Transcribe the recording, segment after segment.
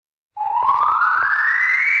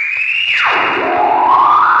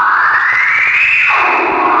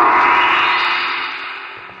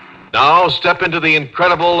now step into the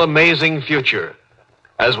incredible, amazing future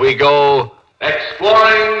as we go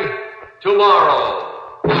exploring tomorrow.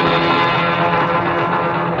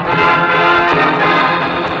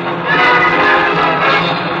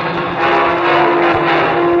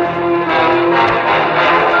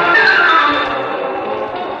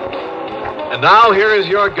 And now here is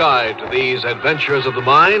your guide to these adventures of the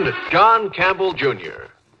mind, John Campbell, Jr.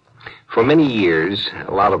 For many years,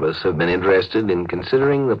 a lot of us have been interested in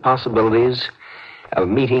considering the possibilities of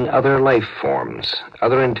meeting other life forms,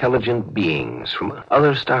 other intelligent beings from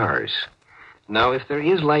other stars. Now, if there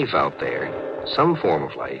is life out there, some form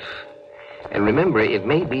of life, and remember, it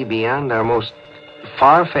may be beyond our most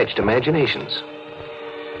far-fetched imaginations.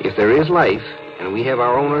 If there is life, and we have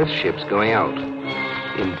our own Earth ships going out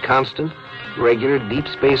in constant, regular deep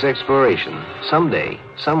space exploration, someday,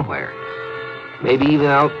 somewhere, maybe even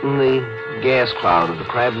out in the gas cloud of the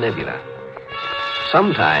Crab Nebula,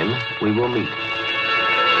 sometime we will meet.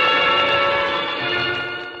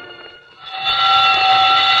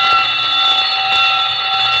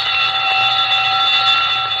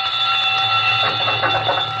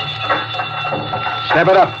 Step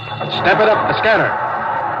it up. Step it up, the scanner.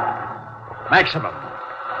 Maximum.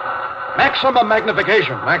 Maximum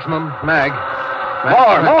magnification. Maximum mag.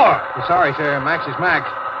 More. Sorry, sir. Max is Mac.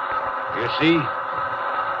 You see?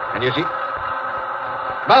 Can you see?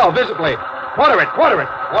 Now, visibly. Quarter it. Quarter,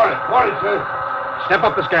 sir. Step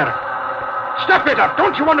up the scanner. Step it up.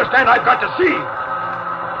 Don't you understand? I've got to see.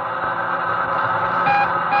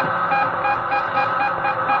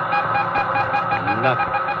 Nothing.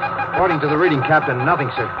 According to the reading, Captain,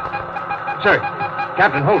 nothing, sir. Sir,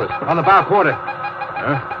 Captain, hold it. On the bow quarter.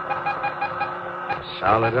 Huh?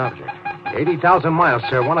 Solid object. 80,000 miles,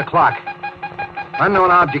 sir. 1 o'clock.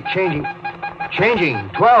 Unknown object changing.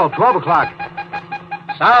 12 o'clock.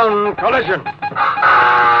 Sound collision.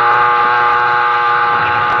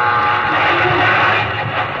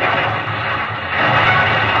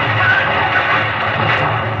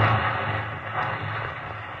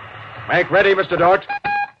 Make ready, Mr. Dort.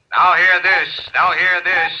 Now hear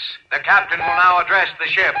this. The captain will now address the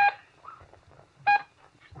ship.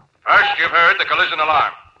 First, you've heard the collision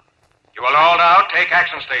alarm. You will all now take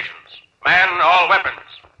action stations. Man all weapons.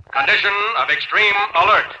 Condition of extreme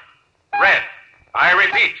alert. Red. I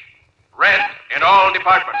repeat, red in all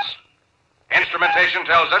departments. Instrumentation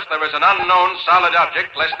tells us there is an unknown solid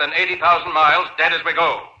object less than 80,000 miles dead as we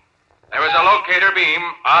go. There is a locator beam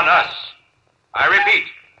on us. I repeat,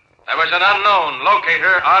 there was an unknown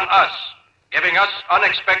locator on us, giving us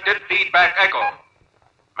unexpected feedback echo.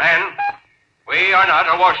 Men, we are not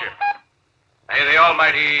a warship. May the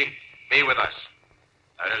Almighty be with us.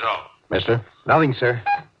 That is all. Mister? Nothing, sir.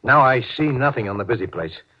 Now I see nothing on the busy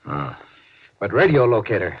place. But radio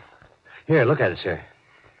locator. Here, look at it, sir.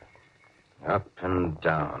 Up and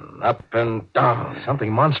down.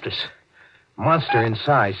 Something monstrous. Monster in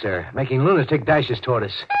size, sir. Making lunatic dashes toward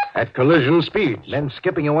us. At collision speed. Then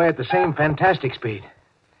skipping away at the same fantastic speed.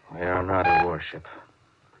 We are not a warship.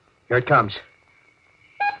 Here it comes.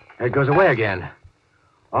 Here it goes away again.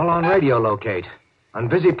 All on radio locate. On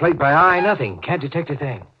busy plate by eye, nothing. Can't detect a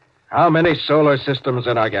thing. How many solar systems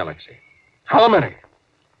in our galaxy? How many?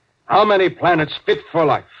 How many planets fit for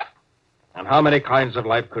life? And how many kinds of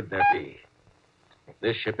life could there be? If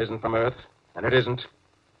this ship isn't from Earth, and it isn't,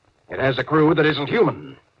 it has a crew that isn't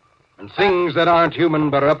human. And things that aren't human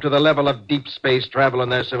but are up to the level of deep space travel in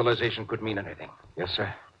their civilization could mean anything. Yes,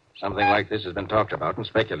 sir. Something like this has been talked about and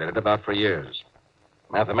speculated about for years.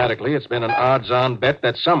 Mathematically, it's been an odds-on bet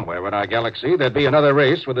that somewhere in our galaxy there'd be another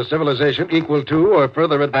race with a civilization equal to or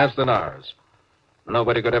further advanced than ours.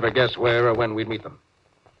 Nobody could ever guess where or when we'd meet them.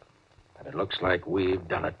 And it looks like we've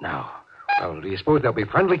done it now. Well, do you suppose they'll be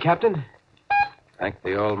friendly, Captain? Thank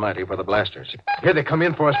the Almighty for the blasters. Here they come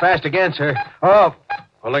in for us fast again, sir. Oh,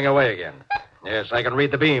 pulling away again. Yes, I can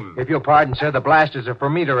read the beam. If you'll pardon, sir, the blasters are for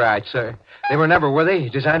meteorites, sir. They were they?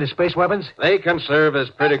 Designed as space weapons? They can serve as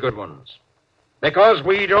pretty good ones. Because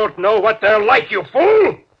we don't know what they're like, you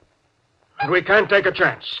fool! And we can't take a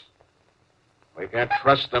chance. We can't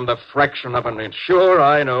trust them the fraction of an inch. Sure,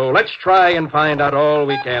 I know. Let's try and find out all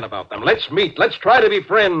we can about them. Let's meet. Let's try to be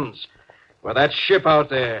friends with that ship out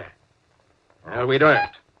there. Well, we don't.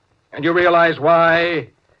 And you realize why?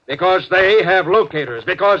 Because they have locators.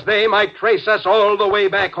 Because they might trace us all the way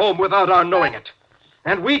back home without our knowing it.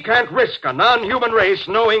 And we can't risk a non-human race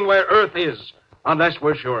knowing where Earth is unless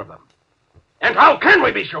we're sure of them. And how can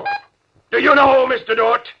we be sure? Do you know, Mr.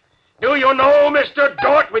 Dort? Do you know, Mr.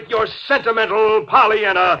 Dort, with your sentimental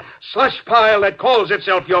Pollyanna slush pile that calls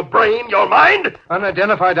itself your brain, your mind?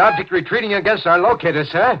 Unidentified object retreating against our locator,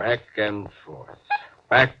 sir. Back and forth.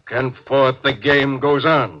 Back and forth, the game goes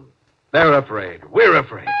on. They're afraid. We're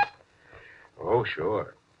afraid. Oh,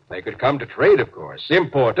 sure. They could come to trade, of course.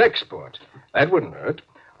 Import, export. That wouldn't hurt.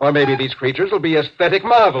 Or maybe these creatures will be aesthetic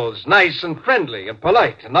marvels, nice and friendly and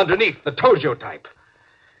polite, and underneath the Tojo type.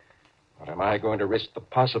 But am I going to risk the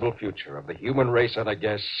possible future of the human race on a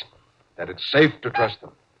guess that it's safe to trust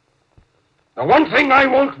them? The one thing I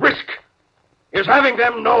won't risk is having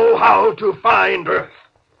them know how to find Earth.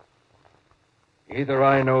 Either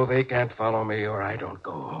I know they can't follow me or I don't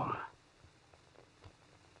go home.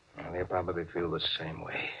 Well, they'll probably feel the same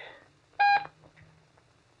way.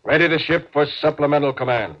 Ready to ship for supplemental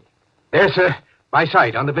command. There, sir. By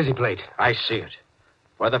sight on the busy plate. I see it.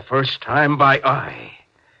 For the first time by eye.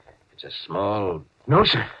 It's a small... No,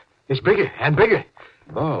 sir. It's bigger and bigger.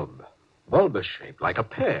 bulb. Bulbous shape, like a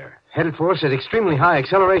pear. Headed for us at extremely high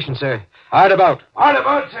acceleration, sir. Hard about. Hard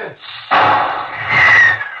about, sir.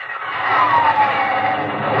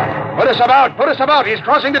 Put us about. Put us about. He's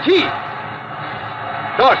crossing the T.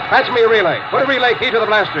 Dort, patch me a relay. Put a relay key to the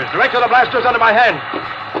blasters. Direct to the blasters under my hand.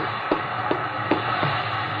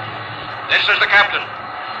 This is the captain.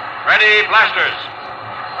 Ready, blasters.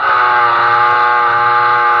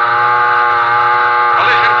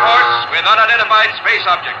 Collision course with unidentified space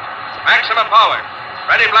object. Maximum power.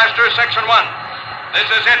 Ready, blasters, section 1. This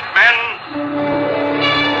is it, men.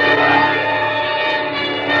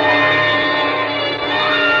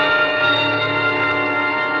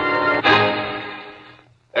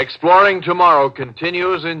 Exploring Tomorrow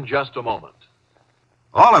continues in just a moment.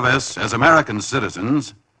 All of us, as American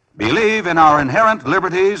citizens, believe in our inherent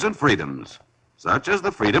liberties and freedoms, such as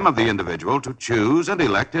the freedom of the individual to choose and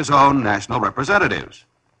elect his own national representatives.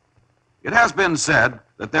 It has been said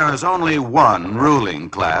that there is only one ruling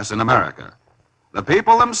class in America, the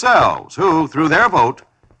people themselves, who, through their vote,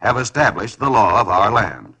 have established the law of our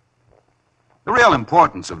land. The real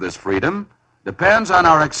importance of this freedom depends on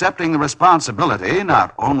our accepting the responsibility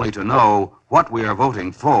not only to know what we are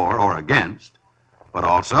voting for or against, but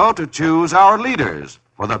also to choose our leaders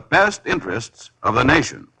for the best interests of the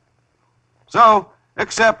nation. So,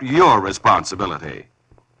 accept your responsibility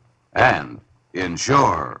and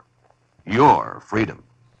ensure your freedom.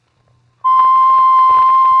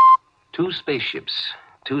 2 spaceships,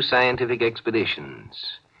 2 scientific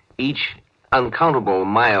expeditions, each uncountable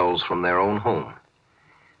miles from their own home.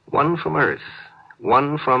 One from Earth,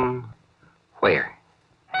 one from where?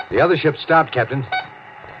 The other ship stopped, Captain.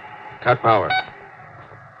 Cut power.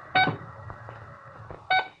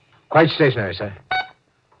 Quite stationary, sir.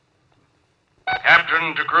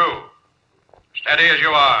 Captain to crew. Steady as you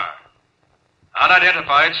are.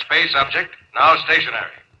 Unidentified space object, now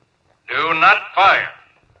stationary. Do not fire.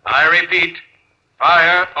 I repeat,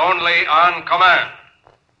 fire only on command.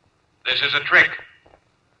 This is a trick.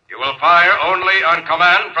 You will fire only on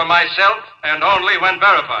command from myself and only when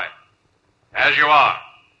verified. As you are.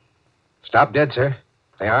 Stop dead, sir.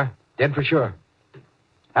 They are. Dead for sure.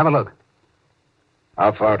 Have a look.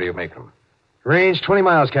 How far do you make them? Range 20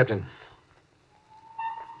 miles, Captain.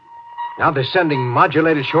 Now they're sending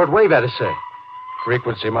modulated shortwave at us, sir.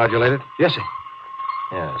 Frequency modulated? Yes, sir.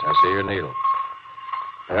 Yes, I see your needle.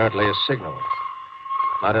 Apparently a signal.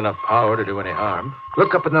 Not enough power to do any harm.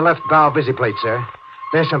 Look up in the left bow busy plate, sir.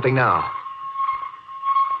 There's something now.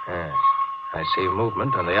 Yes, I see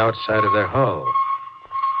movement on the outside of their hull.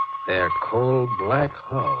 Their coal black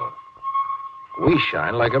hull. We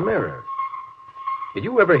shine like a mirror. Did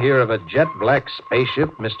you ever hear of a jet black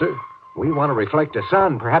spaceship, mister? We want to reflect the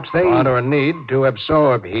sun. Perhaps they... Want or need to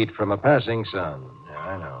absorb heat from a passing sun. Yeah,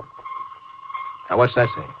 I know. Now, what's that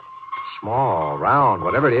thing? Small, round,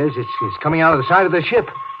 whatever it is, it's coming out of the side of the ship.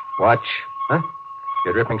 Watch. Huh?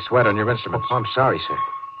 You're dripping sweat on your instruments. Oh, I'm sorry, sir.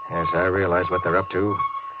 Yes, I realize what they're up to.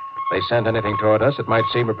 If they sent anything toward us, it might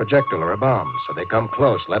seem a projectile or a bomb. So they come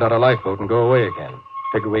close, let out a lifeboat, and go away again.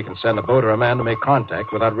 Figure we can send a boat or a man to make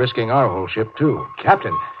contact without risking our whole ship, too.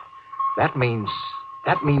 Captain, that means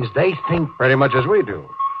they think... Pretty much as we do.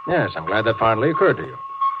 Yes, I'm glad that finally occurred to you.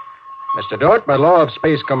 Mr. Dort, by law of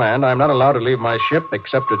Space Command, I'm not allowed to leave my ship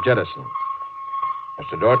except to jettison.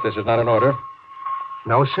 Mr. Dort, this is not an order.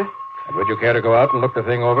 No, sir. And would you care to go out and look the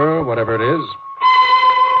thing over, whatever it is?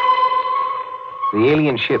 The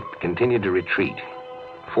alien ship continued to retreat.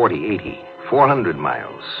 40, 80, 400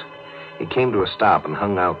 miles. It came to a stop and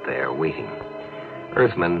hung out there, waiting.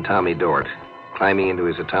 Earthman Tommy Dort, climbing into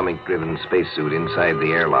his atomic-driven spacesuit inside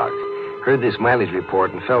the airlock, heard this mileage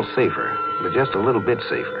report and felt safer, but just a little bit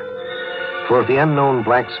safer. For if the unknown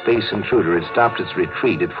black space intruder had stopped its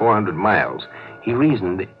retreat at 400 miles, he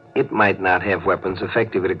reasoned it might not have weapons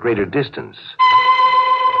effective at a greater distance.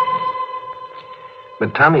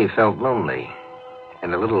 But Tommy felt lonely.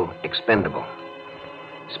 and a little expendable,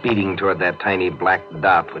 speeding toward that tiny black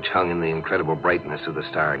dot which hung in the incredible brightness of the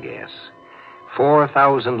star gas.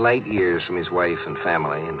 4,000 light years from his wife and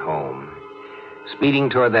family and home, speeding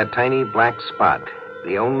toward that tiny black spot,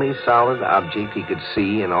 the only solid object he could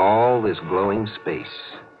see in all this glowing space.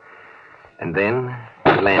 And then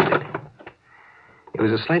he landed. It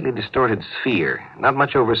was a slightly distorted sphere, not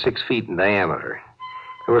much over 6 feet in diameter.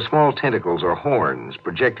 There were small tentacles or horns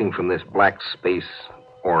projecting from this black space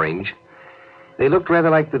orange. They looked rather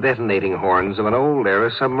like the detonating horns of an old-era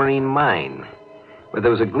submarine mine, where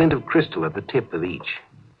there was a glint of crystal at the tip of each.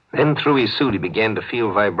 Then through his suit he began to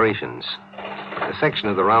feel vibrations. A section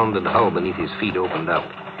of the rounded hull beneath his feet opened up.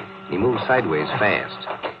 He moved sideways fast.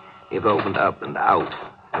 It opened up and out.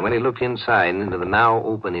 And when he looked inside into the now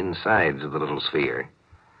open insides of the little sphere,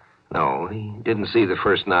 no, he didn't see the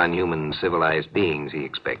first non-human civilized beings he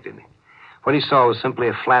expected. What he saw was simply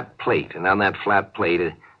a flat plate, and on that flat plate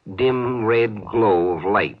a dim red glow of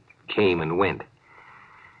light came and went.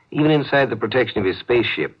 Even inside the protection of his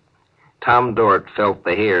spaceship, Tom Dort felt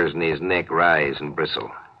the hairs in his neck rise and bristle.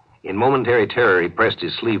 In momentary terror, he pressed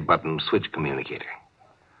his sleeve button switch communicator.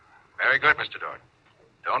 Very good, Mr. Dort.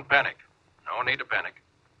 Don't panic. No need to panic.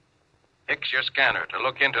 Fix your scanner to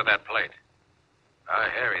look into that plate.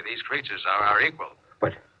 Harry, these creatures are our equal.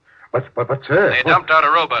 But, sir... They dumped out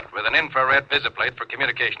a robot with an infrared visiplate for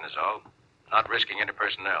communication is all. Not risking any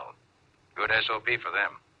personnel. Good SOP for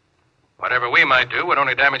them. Whatever we might do would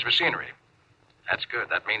only damage machinery. That's good.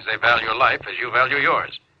 That means they value life as you value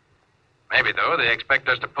yours. Maybe, though, they expect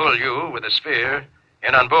us to pull you with a sphere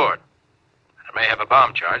in on board. It may have a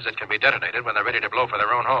bomb charge that can be detonated when they're ready to blow for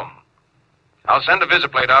their own home. I'll send a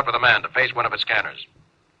visiplate out with a man to face one of its scanners.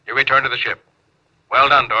 You return to the ship. Well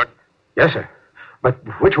done, Dort. Yes, sir. But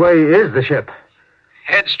which way is the ship?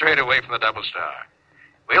 Head straight away from the Double Star.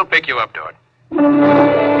 We'll pick you up, Dort.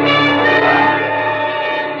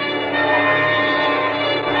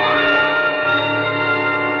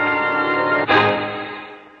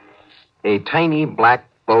 A tiny black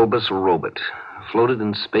bulbous robot floated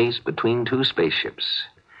in space between 2 spaceships,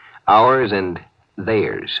 ours and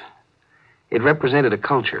theirs. It represented a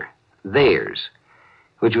culture, theirs,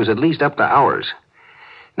 which was at least up to ours.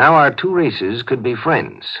 Now our 2 races could be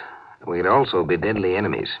friends. We could also be deadly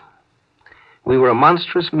enemies. We were a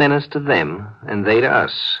monstrous menace to them, and they to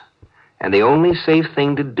us. And the only safe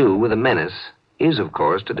thing to do with a menace is, of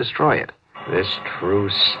course, to destroy it. This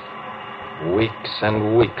truce, weeks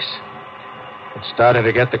and weeks. It's starting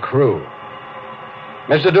to get the crew.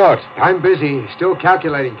 Mr. Dort. I'm busy. Still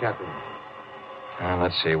calculating, Captain.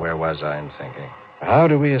 Let's see, where was I in thinking? How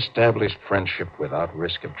do we establish friendship without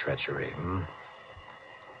risk of treachery?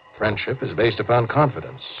 Friendship is based upon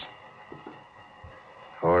confidence.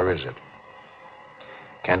 Or is it?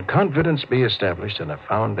 Can confidence be established on a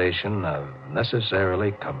foundation of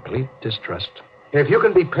necessarily complete distrust? If you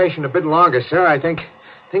can be patient a bit longer, sir, I think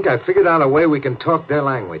I've figured out a way we can talk their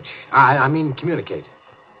language. I mean, communicate.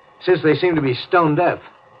 Since they seem to be stone deaf.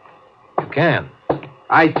 You can?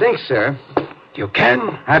 I think, sir. You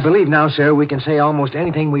can? I believe now, sir, we can say almost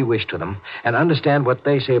anything we wish to them and understand what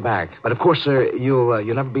they say back. But, of course, sir, you'll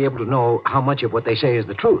never be able to know how much of what they say is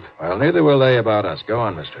the truth. Well, neither will they about us. Go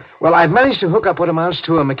on, mister. Well, I've managed to hook up what amounts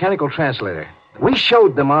to a mechanical translator. We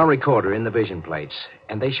showed them our recorder in the vision plates,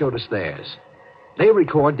 and they showed us theirs. They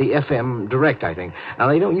record the FM direct, I think. Now,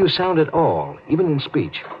 they don't use sound at all, even in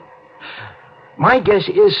speech. My guess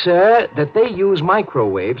is, sir, that they use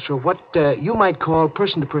microwaves for what you might call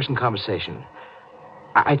person-to-person conversation.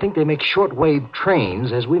 I think they make short-wave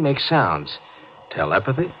trains as we make sounds.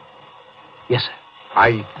 Telepathy? Yes, sir.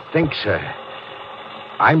 I think, sir.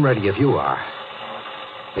 I'm ready if you are.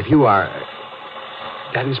 If you are,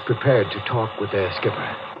 that is, prepared to talk with the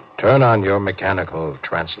skipper. Turn on your mechanical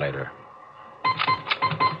translator.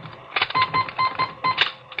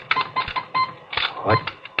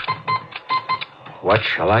 What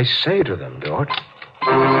shall I say to them, Dort?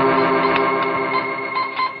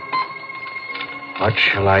 What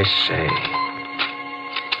shall I say?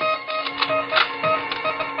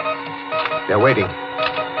 They're waiting.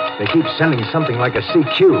 They keep sending something like a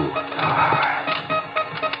CQ.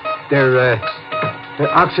 They're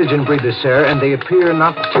oxygen breathers, sir, and they appear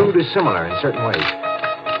not too dissimilar in certain ways.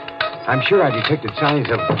 I'm sure I detected signs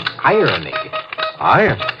of irony.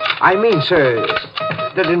 Irony? I mean, sir,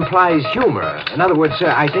 that implies humor. In other words,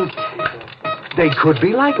 sir, I think they could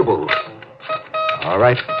be likable. All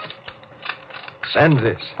right. Send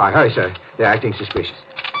this. Hurry, sir. They're acting suspicious.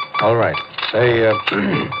 All right. Say,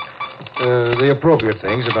 the appropriate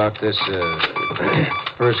things about this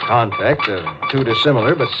first contact of 2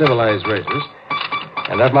 dissimilar but civilized races.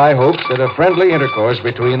 And of my hopes that a friendly intercourse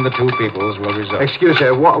between the two peoples will result. Excuse,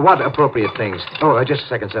 sir. What appropriate things? Oh, just a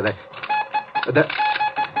second, sir.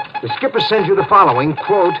 The skipper sends you the following,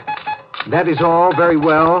 quote, "That is all very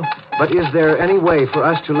well, but is there any way for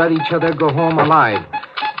us to let each other go home alive?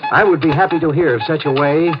 I would be happy to hear of such a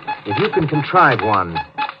way if you can contrive one.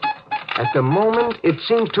 At the moment, it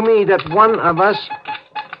seems to me that one of us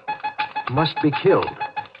must be killed."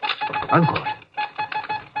 Unquote.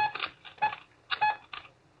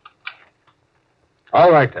 All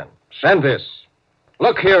right, then. Send this.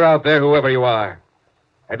 Look here out there, whoever you are.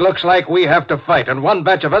 It looks like we have to fight, and one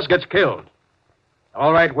batch of us gets killed.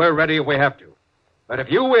 All right, we're ready if we have to. But if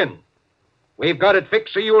you win, we've got it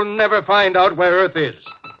fixed so you'll never find out where Earth is.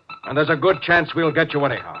 And there's a good chance we'll get you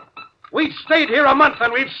anyhow. We've stayed here a month,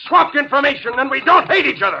 and we've swapped information, and we don't hate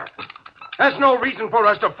each other. There's no reason for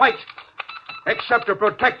us to fight, except to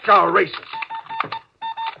protect our races.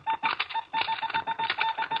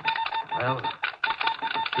 Well,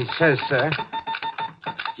 he says, sir,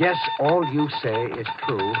 yes, all you say is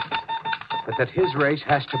true, but that his race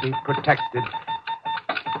has to be protected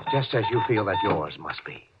just as you feel that yours must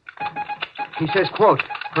be. He says, quote,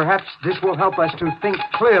 "Perhaps this will help us to think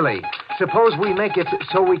clearly. Suppose we make it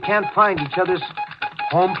so we can't find each other's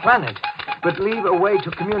home planet, but leave a way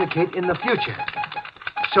to communicate in the future.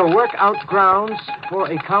 So work out grounds for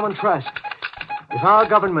a common trust. If our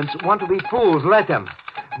governments want to be fools, let them.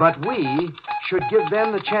 But we should give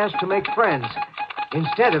them the chance to make friends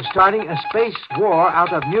instead of starting a space war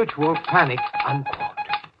out of mutual panic," unquote.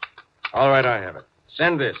 All right, I have it.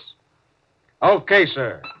 Send this. Okay,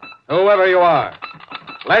 sir. Whoever you are,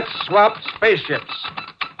 let's swap spaceships.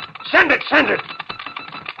 Send it, send it!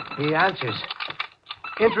 He answers,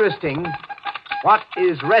 "Interesting. What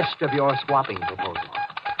is rest of your swapping proposal?"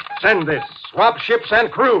 Send this. Swap ships and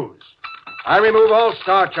crews. I remove all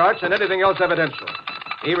star charts and anything else evidential.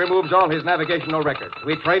 He removes all his navigational records.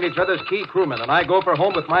 We trade each other's key crewmen, and I go for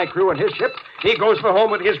home with my crew and his ship. He goes for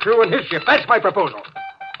home with his crew and his ship. That's my proposal.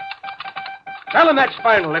 Tell him that's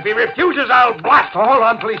final. If he refuses, I'll blast. Oh, hold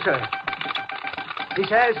on, please, sir. He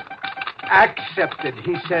says, accepted.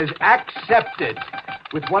 He says, accepted.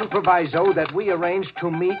 With one proviso that we arrange to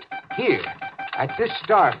meet here, at this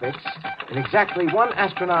star fix, in exactly one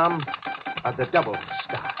astronome of the double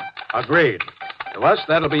star. Agreed. To us,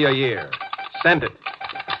 that'll be a year. Send it.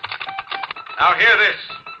 Now hear this.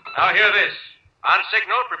 Now hear this. On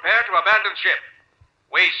signal, prepare to abandon ship.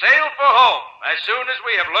 We sail for home as soon as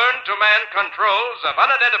we have learned to man controls of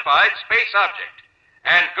unidentified space object.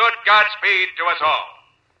 And good Godspeed to us all.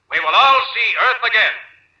 We will all see Earth again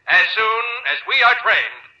as soon as we are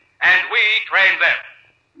trained and we train them.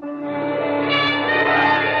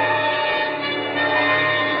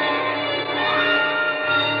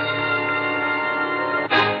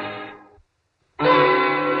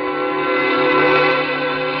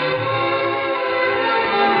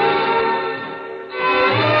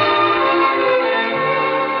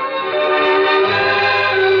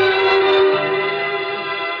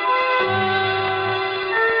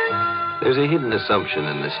 There's a hidden assumption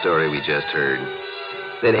in the story we just heard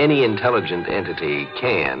that any intelligent entity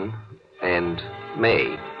can and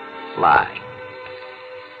may lie.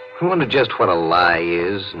 I wonder just what a lie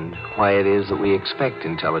is and why it is that we expect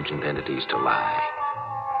intelligent entities to lie.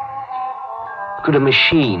 Could a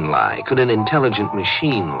machine lie? Could an intelligent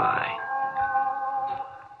machine lie?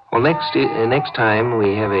 Well, next time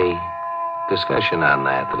we have a discussion on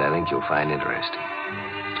that I think you'll find interesting.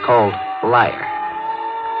 It's called Liar.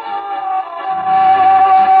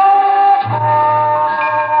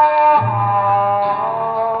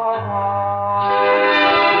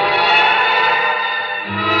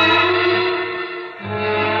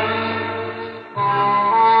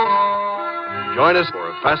 Join us for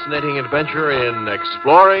a fascinating adventure in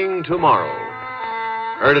Exploring Tomorrow.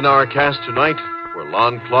 Heard in our cast tonight were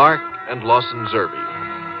Lon Clark and Lawson Zerbe.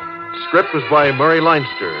 Script was by Murray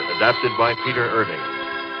Leinster, adapted by Peter Irving.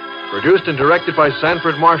 Produced and directed by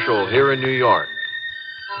Sanford Marshall here in New York.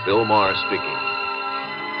 Bill Maher speaking.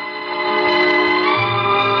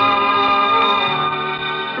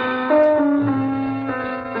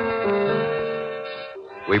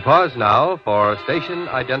 We pause now for station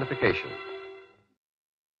identification.